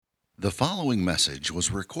The following message was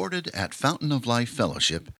recorded at Fountain of Life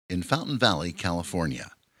Fellowship in Fountain Valley, California.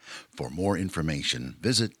 For more information,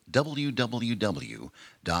 visit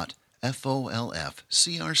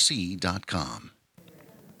www.folfcrc.com.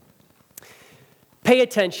 Pay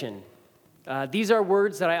attention. These are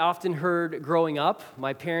words that I often heard growing up.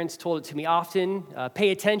 My parents told it to me often. Pay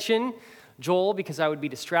attention, Joel, because I would be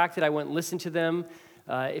distracted. I wouldn't listen to them.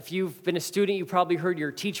 If you've been a student, you probably heard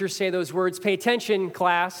your teacher say those words. Pay attention,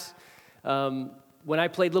 class. When I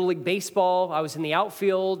played Little League Baseball, I was in the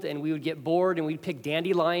outfield, and we would get bored, and we'd pick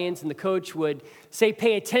dandelions, and the coach would say,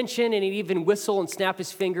 pay attention, and he'd even whistle and snap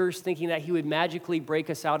his fingers, thinking that he would magically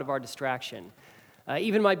break us out of our distraction.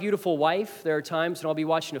 Even my beautiful wife, there are times when I'll be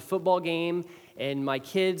watching a football game, and my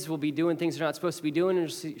kids will be doing things they're not supposed to be doing,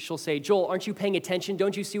 and she'll say, Joel, aren't you paying attention?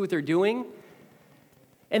 Don't you see what they're doing?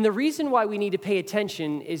 And the reason why we need to pay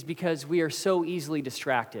attention is because we are so easily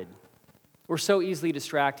distracted. We're so easily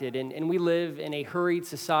distracted, and we live in a hurried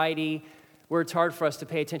society where it's hard for us to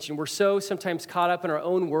pay attention. We're so sometimes caught up in our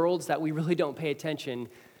own worlds that we really don't pay attention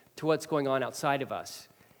to what's going on outside of us.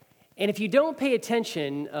 And if you don't pay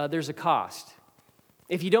attention, there's a cost.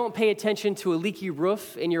 If you don't pay attention to a leaky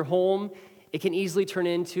roof in your home, it can easily turn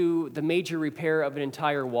into the major repair of an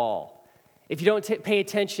entire wall. If you don't pay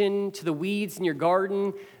attention to the weeds in your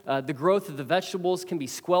garden, the growth of the vegetables can be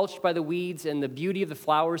squelched by the weeds, and the beauty of the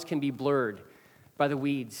flowers can be blurred by the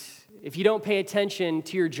weeds. If you don't pay attention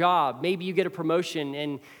to your job, maybe you get a promotion,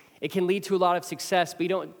 and it can lead to a lot of success, but you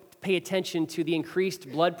don't pay attention to the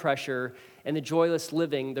increased blood pressure and the joyless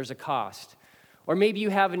living, there's a cost. Or maybe you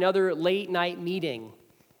have another late-night meeting,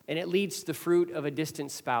 and it leads to the fruit of a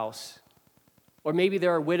distant spouse. Or maybe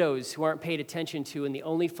there are widows who aren't paid attention to, and the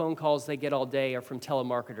only phone calls they get all day are from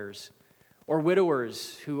telemarketers. Or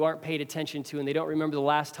widowers who aren't paid attention to, and they don't remember the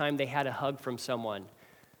last time they had a hug from someone.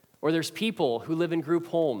 Or there's people who live in group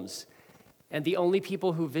homes, and the only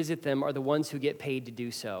people who visit them are the ones who get paid to do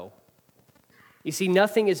so. You see,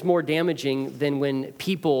 nothing is more damaging than when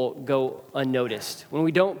people go unnoticed, when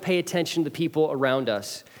we don't pay attention to the people around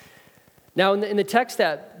us. Now, in the text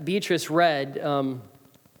that Beatrice read,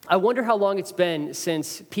 I wonder how long it's been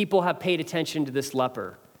since people have paid attention to this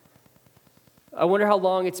leper. I wonder how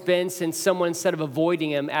long it's been since someone, instead of avoiding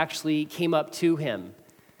him, actually came up to him.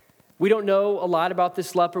 We don't know a lot about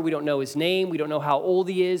this leper. We don't know his name. We don't know how old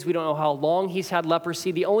he is. We don't know how long he's had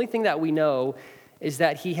leprosy. The only thing that we know is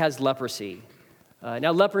that he has leprosy.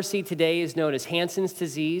 Now, leprosy today is known as Hansen's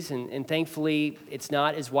disease, and thankfully it's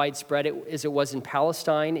not as widespread as it was in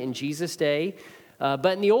Palestine in Jesus' day.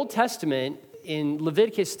 But in the Old Testament, in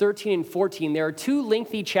Leviticus 13 and 14, there are two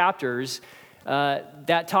lengthy chapters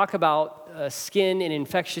that talk about skin and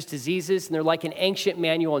infectious diseases, and they're like an ancient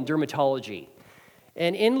manual on dermatology.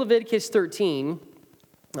 And in Leviticus 13,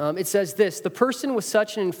 it says this: the person with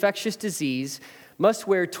such an infectious disease must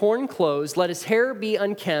wear torn clothes, let his hair be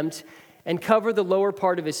unkempt, and cover the lower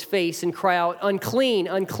part of his face, and cry out, unclean,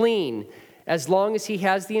 unclean. As long as he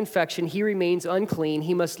has the infection, he remains unclean.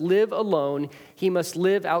 He must live alone. He must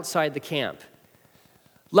live outside the camp.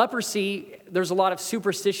 Leprosy, there's a lot of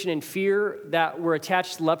superstition and fear that were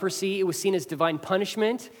attached to leprosy. It was seen as divine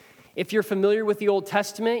punishment. If you're familiar with the Old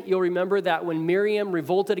Testament, you'll remember that when Miriam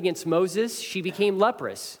revolted against Moses, she became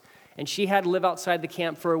leprous, and she had to live outside the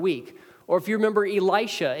camp for a week. Or if you remember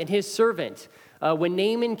Elisha and his servant, when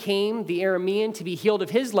Naaman came, the Aramean, to be healed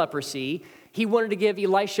of his leprosy, he wanted to give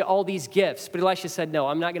Elisha all these gifts, but Elisha said, no,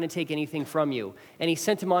 I'm not going to take anything from you. And he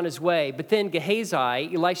sent him on his way. But then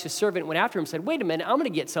Gehazi, Elisha's servant, went after him and said, wait a minute, I'm going to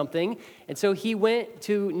get something. And so he went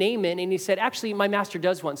to Naaman and he said, actually, my master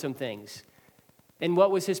does want some things. And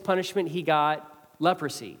what was his punishment? He got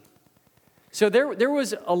leprosy. So there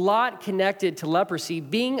was a lot connected to leprosy.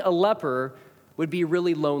 Being a leper would be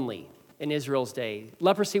really lonely in Israel's day.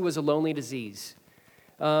 Leprosy was a lonely disease.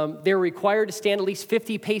 They were required to stand at least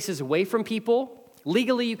 50 paces away from people.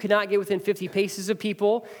 Legally, you could not get within 50 paces of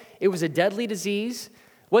people. It was a deadly disease.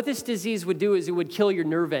 What this disease would do is it would kill your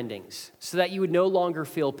nerve endings so that you would no longer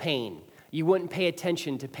feel pain. You wouldn't pay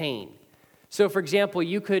attention to pain. So, for example,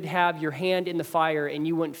 you could have your hand in the fire and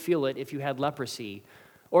you wouldn't feel it if you had leprosy.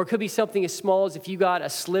 Or it could be something as small as if you got a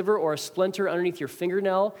sliver or a splinter underneath your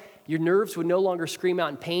fingernail, your nerves would no longer scream out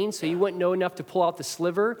in pain, so you wouldn't know enough to pull out the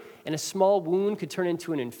sliver, and a small wound could turn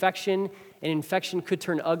into an infection. An infection could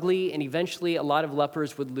turn ugly, and eventually a lot of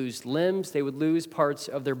lepers would lose limbs. They would lose parts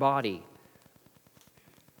of their body.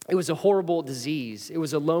 It was a horrible disease. It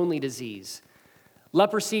was a lonely disease.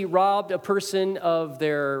 Leprosy robbed a person of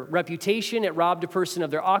their reputation. It robbed a person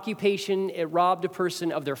of their occupation. It robbed a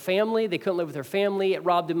person of their family. They couldn't live with their family. It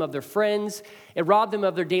robbed them of their friends. It robbed them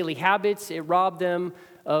of their daily habits. It robbed them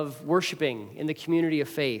of worshiping in the community of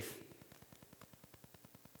faith.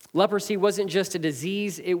 Leprosy wasn't just a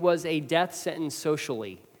disease, it was a death sentence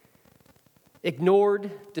socially.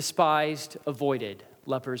 Ignored, despised, avoided,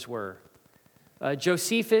 lepers were.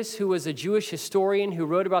 Josephus, who was a Jewish historian who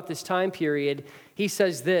wrote about this time period, he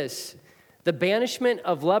says this: the banishment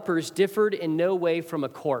of lepers differed in no way from a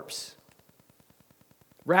corpse.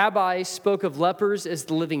 Rabbis spoke of lepers as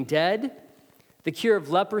the living dead. The cure of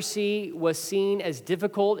leprosy was seen as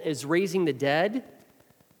difficult as raising the dead.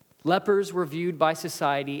 Lepers were viewed by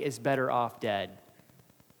society as better off dead.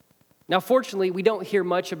 Now, fortunately, we don't hear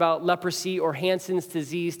much about leprosy or Hansen's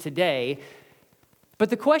disease today, but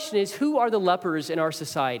the question is, who are the lepers in our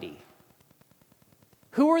society?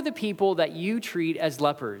 Who are the people that you treat as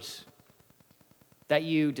lepers? That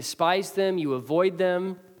you despise them, you avoid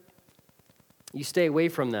them, you stay away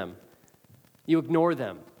from them, you ignore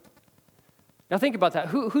them. Now think about that.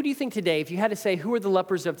 Who do you think today, if you had to say who are the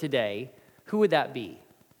lepers of today, who would that be?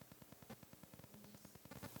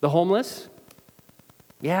 The homeless?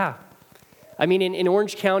 Yeah. I mean, in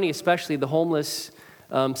Orange County especially, the homeless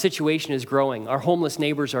situation is growing. Our homeless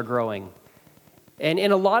neighbors are growing. And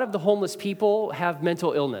a lot of the homeless people have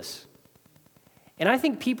mental illness. And I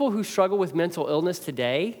think people who struggle with mental illness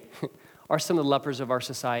today are some of the lepers of our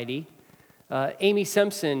society. Amy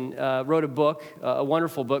Simpson wrote a book, a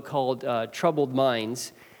wonderful book called Troubled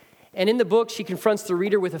Minds. And in the book, she confronts the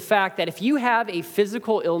reader with the fact that if you have a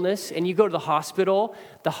physical illness and you go to the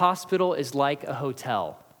hospital is like a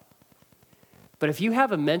hotel. But if you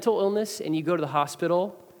have a mental illness and you go to the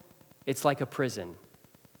hospital, it's like a prison.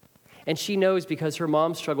 And she knows because her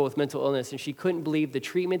mom struggled with mental illness, and she couldn't believe the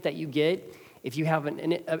treatment that you get if you have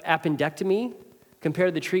an appendectomy compared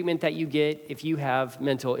to the treatment that you get if you have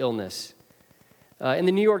mental illness. In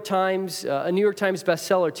the New York Times, a New York Times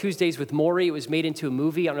bestseller, Tuesdays with Morrie, it was made into a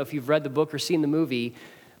movie. I don't know if you've read the book or seen the movie,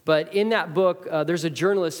 but in that book, there's a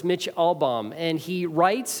journalist, Mitch Albom, and he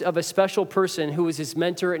writes of a special person who was his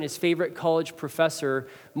mentor and his favorite college professor,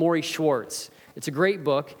 Morrie Schwartz. It's a great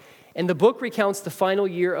book, and the book recounts the final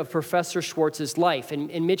year of Professor Schwartz's life,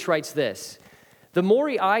 and Mitch writes this: the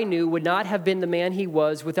Morrie I knew would not have been the man he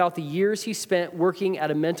was without the years he spent working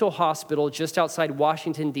at a mental hospital just outside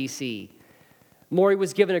Washington, D.C. Morrie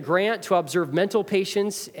was given a grant to observe mental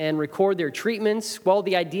patients and record their treatments. While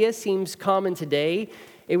the idea seems common today,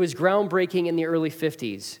 it was groundbreaking in the early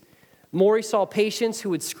 50s. Morrie saw patients who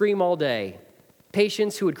would scream all day,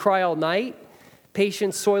 patients who would cry all night,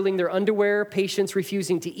 patients soiling their underwear, patients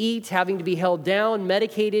refusing to eat, having to be held down,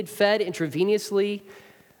 medicated, fed intravenously.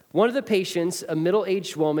 One of the patients, a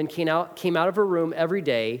middle-aged woman, came out of her room every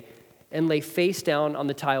day and lay face down on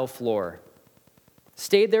the tile floor.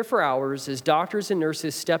 Stayed there for hours as doctors and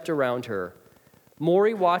nurses stepped around her.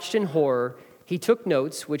 Morrie watched in horror. He took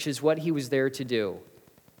notes, which is what he was there to do.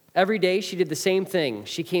 Every day she did the same thing.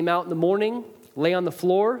 She came out in the morning, lay on the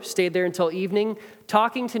floor, stayed there until evening,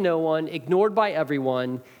 talking to no one, ignored by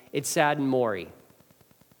everyone. It saddened Morrie.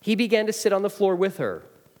 He began to sit on the floor with her,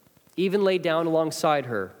 even lay down alongside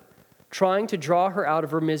her, trying to draw her out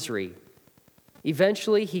of her misery.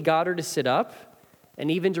 Eventually, he got her to sit up and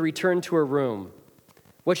even to return to her room.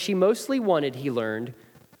 What she mostly wanted, he learned,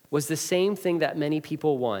 was the same thing that many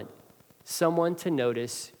people want: someone to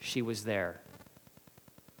notice she was there.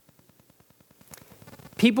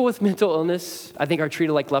 People with mental illness, I think, are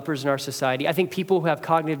treated like lepers in our society. I think people who have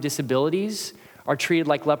cognitive disabilities are treated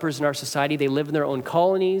like lepers in our society. They live in their own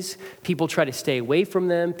colonies. People try to stay away from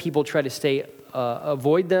them. People try to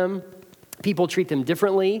avoid them. People treat them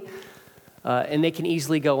differently, and they can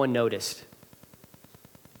easily go unnoticed.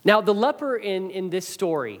 Now, the leper in this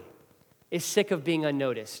story is sick of being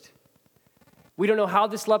unnoticed. We don't know how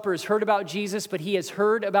this leper has heard about Jesus, but he has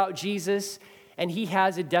heard about Jesus, and he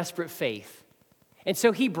has a desperate faith. And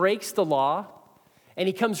so he breaks the law, and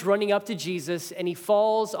he comes running up to Jesus, and he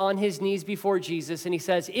falls on his knees before Jesus, and he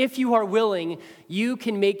says, "If you are willing, you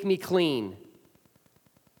can make me clean."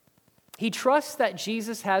 He trusts that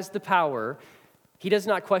Jesus has the power. He does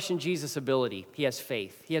not question Jesus' ability. He has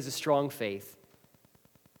faith. He has a strong faith.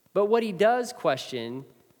 But what he does question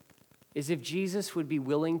is if Jesus would be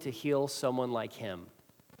willing to heal someone like him.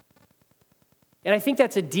 And I think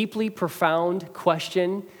that's a deeply profound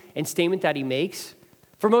question and statement that he makes.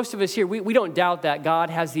 For most of us here, we don't doubt that God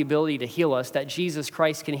has the ability to heal us, that Jesus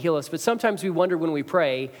Christ can heal us. But sometimes we wonder when we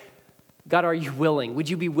pray, God, are you willing? Would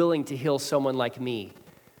you be willing to heal someone like me?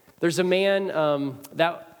 There's a man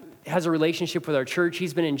that has a relationship with our church.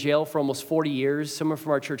 He's been in jail for almost 40 years. Someone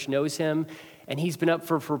from our church knows him. And he's been up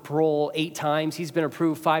for parole 8 times. He's been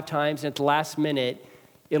approved 5 times. And at the last minute,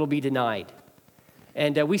 it'll be denied.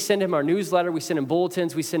 And we send him our newsletter. We send him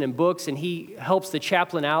bulletins. We send him books. And he helps the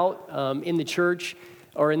chaplain out in the church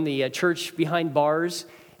or in the church behind bars.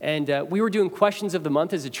 And we were doing questions of the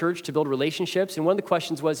month as a church to build relationships. And one of the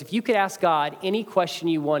questions was, if you could ask God any question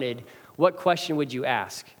you wanted, what question would you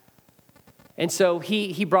ask? And so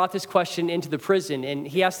he brought this question into the prison, and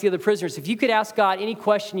he asked the other prisoners, if you could ask God any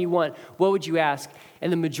question you want, what would you ask?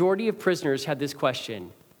 And the majority of prisoners had this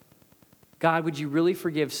question: God, would you really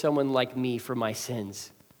forgive someone like me for my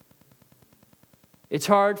sins? It's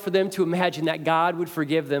hard for them to imagine that God would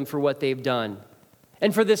forgive them for what they've done.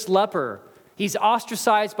 And for this leper, he's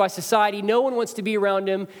ostracized by society. No one wants to be around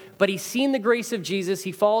him, but he's seen the grace of Jesus.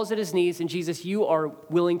 He falls at his knees, and Jesus, you are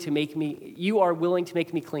willing to make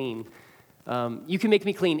me clean. You can make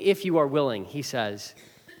me clean if you are willing, he says.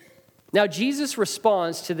 Now, Jesus'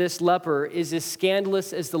 response to this leper is as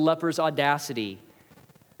scandalous as the leper's audacity.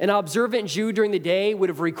 An observant Jew during the day would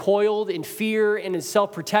have recoiled in fear and in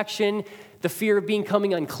self-protection, the fear of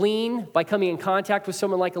becoming unclean by coming in contact with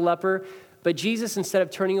someone like a leper. But Jesus, instead of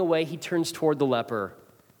turning away, he turns toward the leper.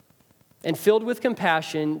 And filled with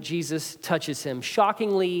compassion, Jesus touches him.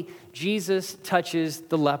 Shockingly, Jesus touches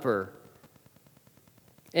the leper.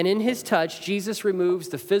 And in his touch, Jesus removes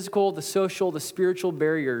the physical, the social, the spiritual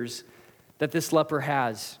barriers that this leper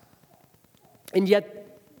has. And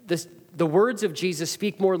yet, the words of Jesus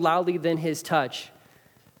speak more loudly than his touch.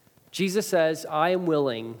 Jesus says, I am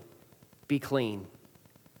willing, be clean.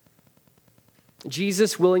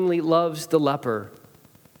 Jesus willingly loves the leper.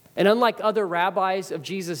 And unlike other rabbis of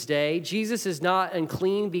Jesus' day, Jesus is not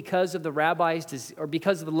unclean because of the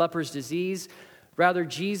because of the leper's disease. Rather,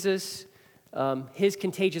 Jesus, his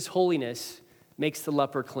contagious holiness, makes the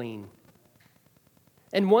leper clean.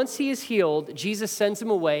 And once he is healed, Jesus sends him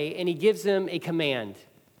away and he gives him a command.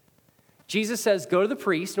 Jesus says, go to the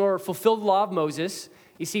priest in order to fulfill the law of Moses.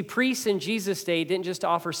 You see, priests in Jesus' day didn't just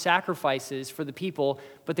offer sacrifices for the people,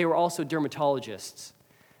 but they were also dermatologists.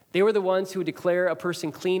 They were the ones who would declare a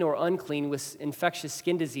person clean or unclean with infectious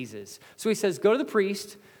skin diseases. So he says, go to the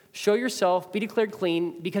priest, show yourself, be declared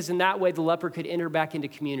clean, because in that way the leper could enter back into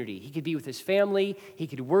community. He could be with his family, he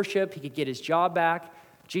could worship, he could get his job back.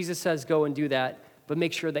 Jesus says, go and do that, but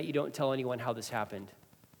make sure that you don't tell anyone how this happened.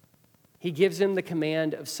 He gives him the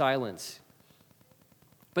command of silence.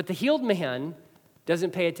 But the healed man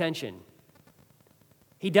doesn't pay attention.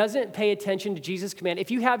 He doesn't pay attention to Jesus' command.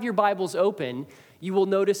 If you have your Bibles open, you will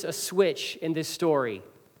notice a switch in this story.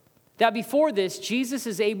 That before this, Jesus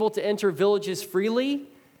is able to enter villages freely,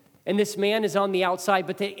 and this man is on the outside.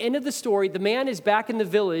 But at the end of the story, the man is back in the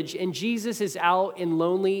village, and Jesus is out in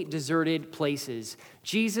lonely, deserted places.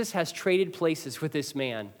 Jesus has traded places with this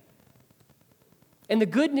man. And the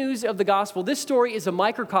good news of the gospel, this story is a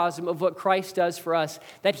microcosm of what Christ does for us,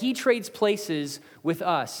 that he trades places with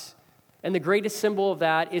us. And the greatest symbol of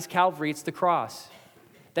that is Calvary, it's the cross.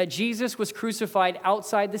 That Jesus was crucified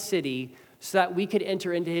outside the city so that we could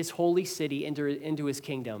enter into his holy city, into his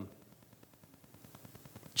kingdom.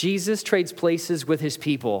 Jesus trades places with his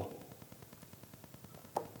people.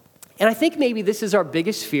 And I think maybe this is our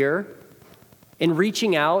biggest fear in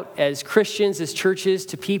reaching out as Christians, as churches,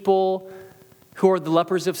 to people who are the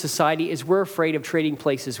lepers of society, is we're afraid of trading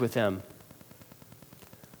places with them.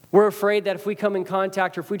 We're afraid that if we come in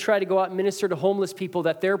contact or if we try to go out and minister to homeless people,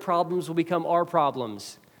 that their problems will become our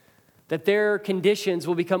problems, that their conditions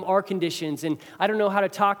will become our conditions, and I don't know how to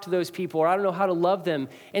talk to those people, or I don't know how to love them.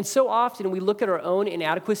 And so often we look at our own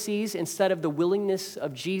inadequacies instead of the willingness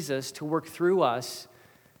of Jesus to work through us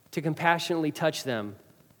to compassionately touch them.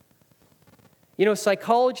 You know,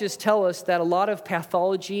 psychologists tell us that a lot of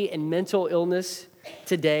pathology and mental illness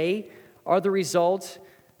today are the result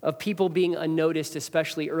of people being unnoticed,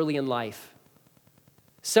 especially early in life.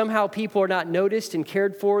 Somehow people are not noticed and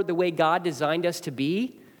cared for the way God designed us to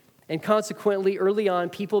be, and consequently, early on,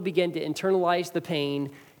 people begin to internalize the pain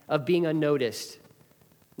of being unnoticed.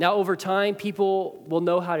 Now, over time, people will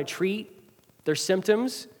know how to treat their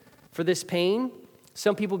symptoms for this pain.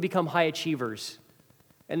 Some people become high achievers,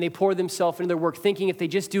 and they pour themselves into their work thinking if they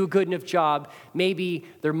just do a good enough job, maybe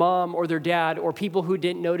their mom or their dad or people who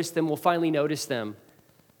didn't notice them will finally notice them.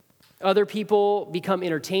 Other people become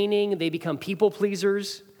entertaining. They become people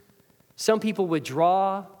pleasers. Some people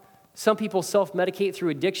withdraw. Some people self-medicate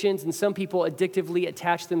through addictions, and some people addictively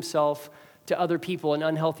attach themselves to other people in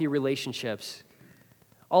unhealthy relationships.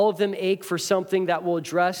 All of them ache for something that will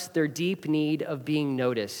address their deep need of being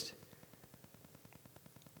noticed.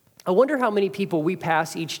 I wonder how many people we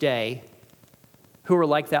pass each day who are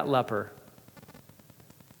like that leper.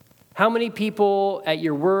 How many people at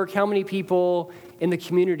your work, how many people in the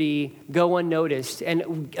community go unnoticed?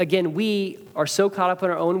 And again, we are so caught up in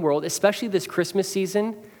our own world, especially this Christmas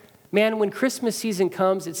season. Man, when Christmas season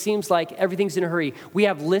comes, it seems like everything's in a hurry. We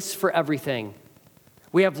have lists for everything.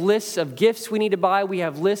 We have lists of gifts we need to buy. We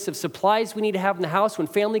have lists of supplies we need to have in the house when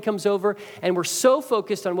family comes over. And we're so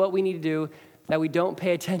focused on what we need to do that we don't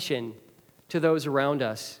pay attention to those around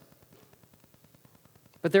us.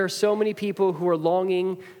 But there are so many people who are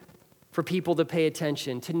longing for people to pay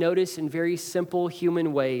attention, to notice in very simple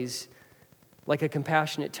human ways, like a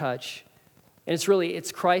compassionate touch. And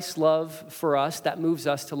it's Christ's love for us that moves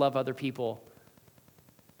us to love other people.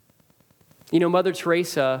 You know, Mother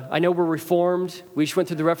Teresa, I know we're Reformed, we just went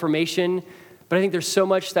through the Reformation, but I think there's so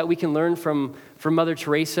much that we can learn from Mother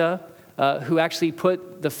Teresa, who actually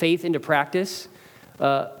put the faith into practice.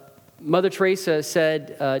 Mother Teresa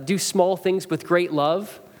said, do small things with great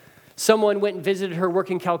love. Someone went and visited her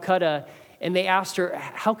work in Calcutta, and they asked her,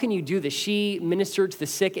 how can you do this? She ministered to the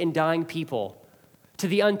sick and dying people, to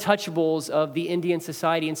the untouchables of the Indian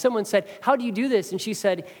society. And someone said, how do you do this? And she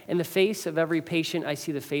said, in the face of every patient, I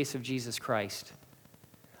see the face of Jesus Christ.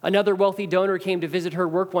 Another wealthy donor came to visit her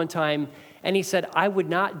work one time, and he said, I would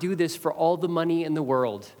not do this for all the money in the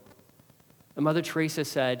world. And Mother Teresa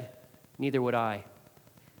said, neither would I.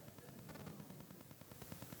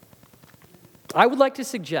 I would like to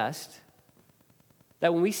suggest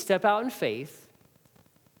that when we step out in faith,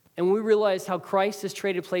 and when we realize how Christ has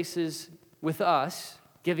traded places with us,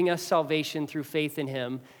 giving us salvation through faith in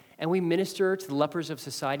him, and we minister to the lepers of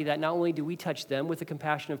society, that not only do we touch them with the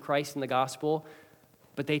compassion of Christ and the gospel,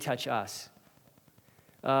 but they touch us.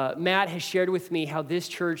 Matt has shared with me how this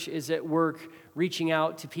church is at work reaching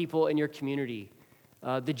out to people in your community.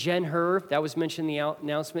 The Jen Her, that was mentioned in the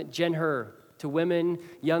announcement, Jen Her, to women,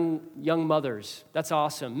 young mothers. That's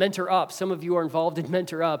awesome. Mentor Up, some of you are involved in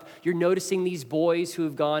Mentor Up. You're noticing these boys who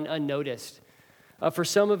have gone unnoticed. For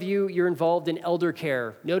some of you, you're involved in elder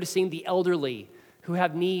care, noticing the elderly who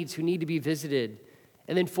have needs, who need to be visited.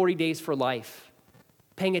 And then 40 Days for Life,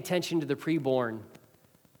 paying attention to the preborn,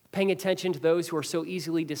 paying attention to those who are so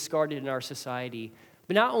easily discarded in our society.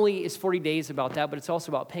 But not only is 40 Days about that, but it's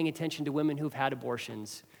also about paying attention to women who've had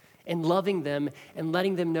abortions and loving them and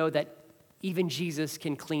letting them know that even Jesus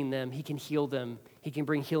can clean them, he can heal them, he can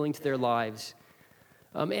bring healing to their lives.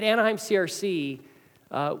 At Anaheim CRC,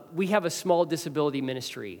 we have a small disability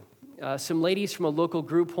ministry. Some ladies from a local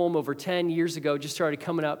group home over 10 years ago just started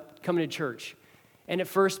coming to church. And at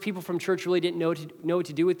first, people from church really didn't know what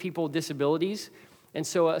to do with people with disabilities. And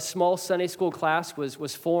so a small Sunday school class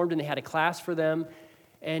was formed, and they had a class for them.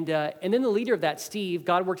 And then the leader of that, Steve,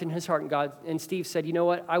 God worked in his heart, and Steve said, you know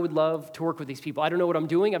what, I would love to work with these people. I don't know what I'm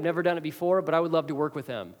doing. I've never done it before, but I would love to work with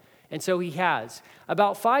them. And so he has.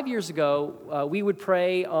 About 5 years ago, we would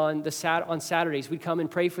pray on Saturdays. We'd come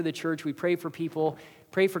and pray for the church. We'd pray for people,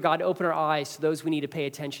 pray for God to open our eyes to those we need to pay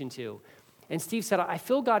attention to. And Steve said, I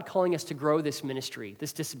feel God calling us to grow this ministry,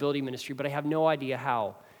 this disability ministry, but I have no idea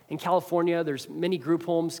how. In California, there's many group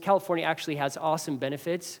homes. California actually has awesome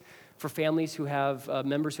benefits for families who have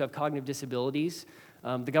members who have cognitive disabilities.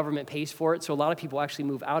 The government pays for it, so a lot of people actually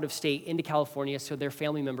move out of state into California so their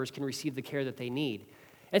family members can receive the care that they need.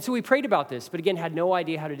 And so we prayed about this, but again, had no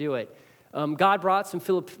idea how to do it. God brought some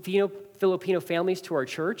Filipino families to our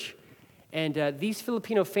church, and these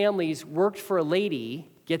Filipino families worked for a lady,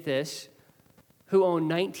 get this, who owned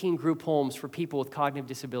 19 group homes for people with cognitive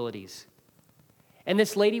disabilities. And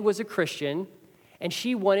this lady was a Christian, and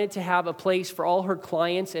she wanted to have a place for all her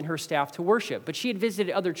clients and her staff to worship. But she had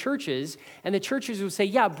visited other churches, and the churches would say,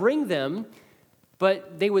 yeah, bring them,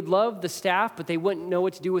 but they would love the staff, but they wouldn't know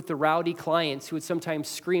what to do with the rowdy clients who would sometimes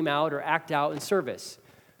scream out or act out in service.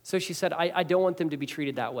 So she said, I don't want them to be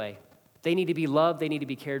treated that way. They need to be loved. They need to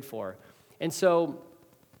be cared for. And so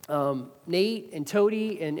Nate and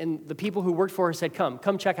Tody and the people who worked for her said,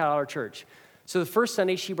 come check out our church. So the first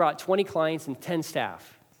Sunday, she brought 20 clients and 10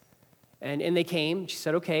 staff. And they came. She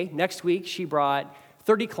said, okay. Next week, she brought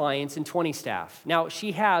 30 clients and 20 staff. Now,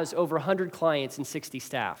 she has over 100 clients and 60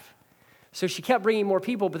 staff. So she kept bringing more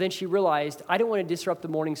people, but then she realized, I don't want to disrupt the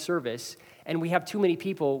morning service, and we have too many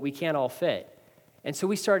people, we can't all fit. And so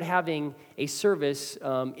we started having a service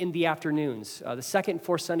in the afternoons, the second and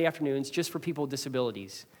fourth Sunday afternoons, just for people with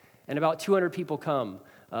disabilities. And about 200 people come,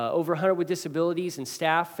 over 100 with disabilities and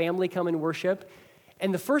staff, family come and worship.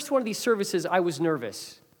 And the first one of these services, I was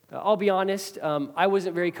nervous. I'll be honest, I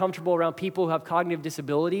wasn't very comfortable around people who have cognitive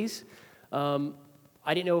disabilities.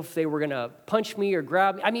 I didn't know if they were going to punch me or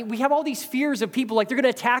grab me. I mean, we have all these fears of people like they're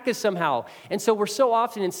going to attack us somehow. And so we're so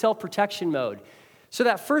often in self-protection mode. So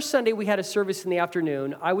that first Sunday we had a service in the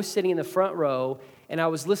afternoon. I was sitting in the front row, and I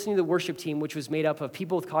was listening to the worship team, which was made up of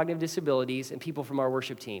people with cognitive disabilities and people from our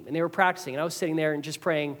worship team. And they were practicing, and I was sitting there and just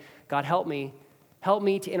praying, God, help me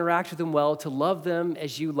to interact with them well, to love them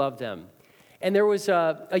as you love them. And there was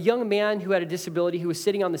a young man who had a disability who was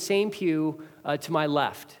sitting on the same pew to my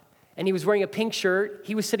left. And he was wearing a pink shirt.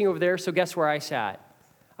 He was sitting over there, so guess where I sat?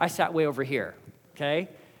 I sat way over here, okay?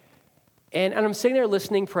 And I'm sitting there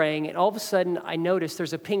listening, praying, and all of a sudden I noticed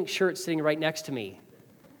there's a pink shirt sitting right next to me.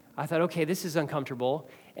 I thought, okay, this is uncomfortable.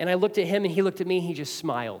 And I looked at him, and he looked at me, and he just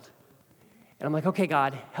smiled. And I'm like, okay,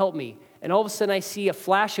 God, help me. And all of a sudden I see a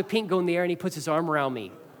flash of pink go in the air, and he puts his arm around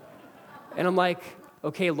me. And I'm like,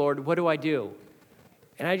 okay, Lord, what do I do?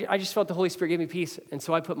 And I just felt the Holy Spirit give me peace, and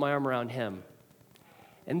so I put my arm around him.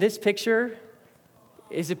 And this picture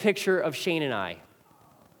is a picture of Shane and I.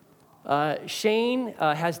 Shane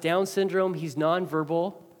has Down syndrome. He's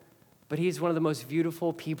nonverbal, but he's one of the most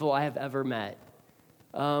beautiful people I have ever met.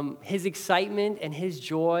 His excitement and his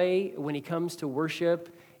joy when he comes to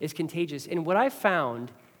worship is contagious. And what I've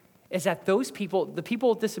found is that those people, the people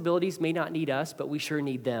with disabilities, may not need us, but we sure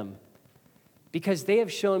need them. Because they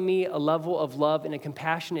have shown me a level of love and a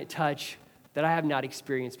compassionate touch that I have not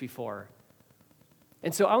experienced before.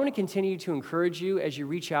 And so I want to continue to encourage you as you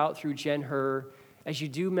reach out through Jen Hur, as you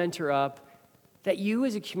do mentor up, that you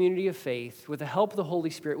as a community of faith, with the help of the Holy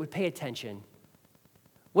Spirit, would pay attention.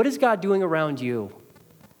 What is God doing around you?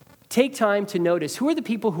 Take time to notice who are the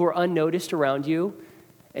people who are unnoticed around you,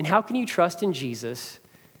 and how can you trust in Jesus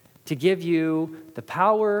to give you the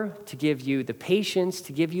power, to give you the patience,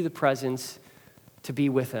 to give you the presence to be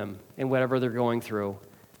with him in whatever they're going through.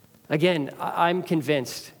 Again, I'm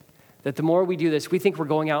convinced that the more we do this, we think we're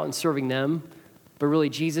going out and serving them, but really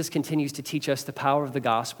Jesus continues to teach us the power of the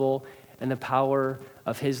gospel and the power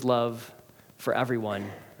of his love for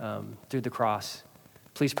everyone through the cross.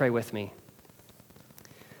 Please pray with me.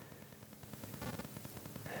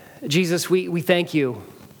 Jesus, we thank you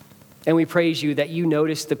and we praise you that you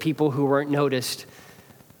noticed the people who weren't noticed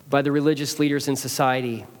by the religious leaders in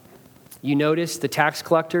society. You noticed the tax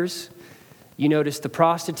collectors, you noticed the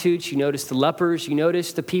prostitutes, you noticed the lepers, you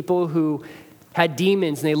noticed the people who had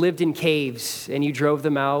demons and they lived in caves, and you drove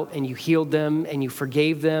them out and you healed them and you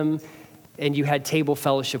forgave them and you had table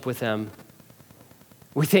fellowship with them.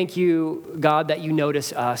 We thank you, God, that you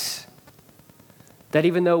notice us. That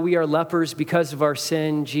even though we are lepers because of our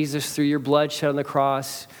sin, Jesus, through your blood shed on the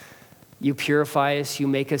cross, you purify us, you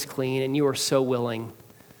make us clean, and you are so willing.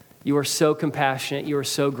 You are so compassionate. You are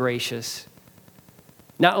so gracious.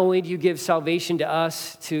 Not only do you give salvation to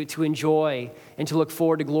us to enjoy and to look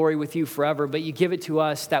forward to glory with you forever, but you give it to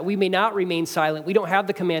us that we may not remain silent. We don't have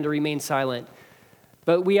the command to remain silent,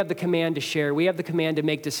 but we have the command to share. We have the command to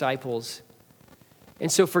make disciples.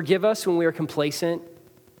 And so forgive us when we are complacent.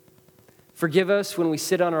 Forgive us when we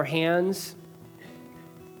sit on our hands.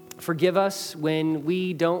 Forgive us when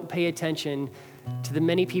we don't pay attention to the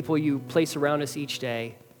many people you place around us each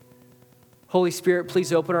day. Holy Spirit,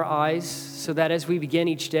 please open our eyes so that as we begin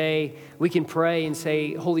each day, we can pray and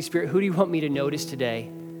say, Holy Spirit, who do you want me to notice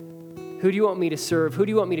today? Who do you want me to serve? Who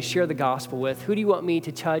do you want me to share the gospel with? Who do you want me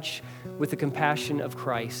to touch with the compassion of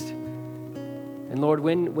Christ? And Lord,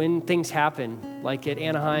 when things happen, like at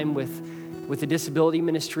Anaheim with the disability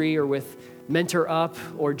ministry or with Mentor Up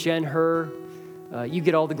or Jen Hur, you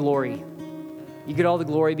get all the glory. You get all the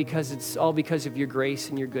glory because it's all because of your grace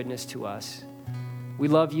and your goodness to us. We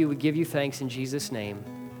love you. We give you thanks in Jesus' name.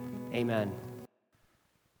 Amen.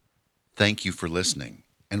 Thank you for listening,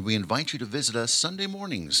 and we invite you to visit us Sunday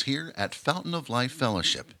mornings here at Fountain of Life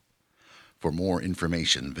Fellowship. For more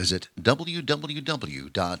information, visit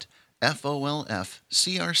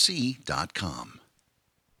www.folfcrc.com.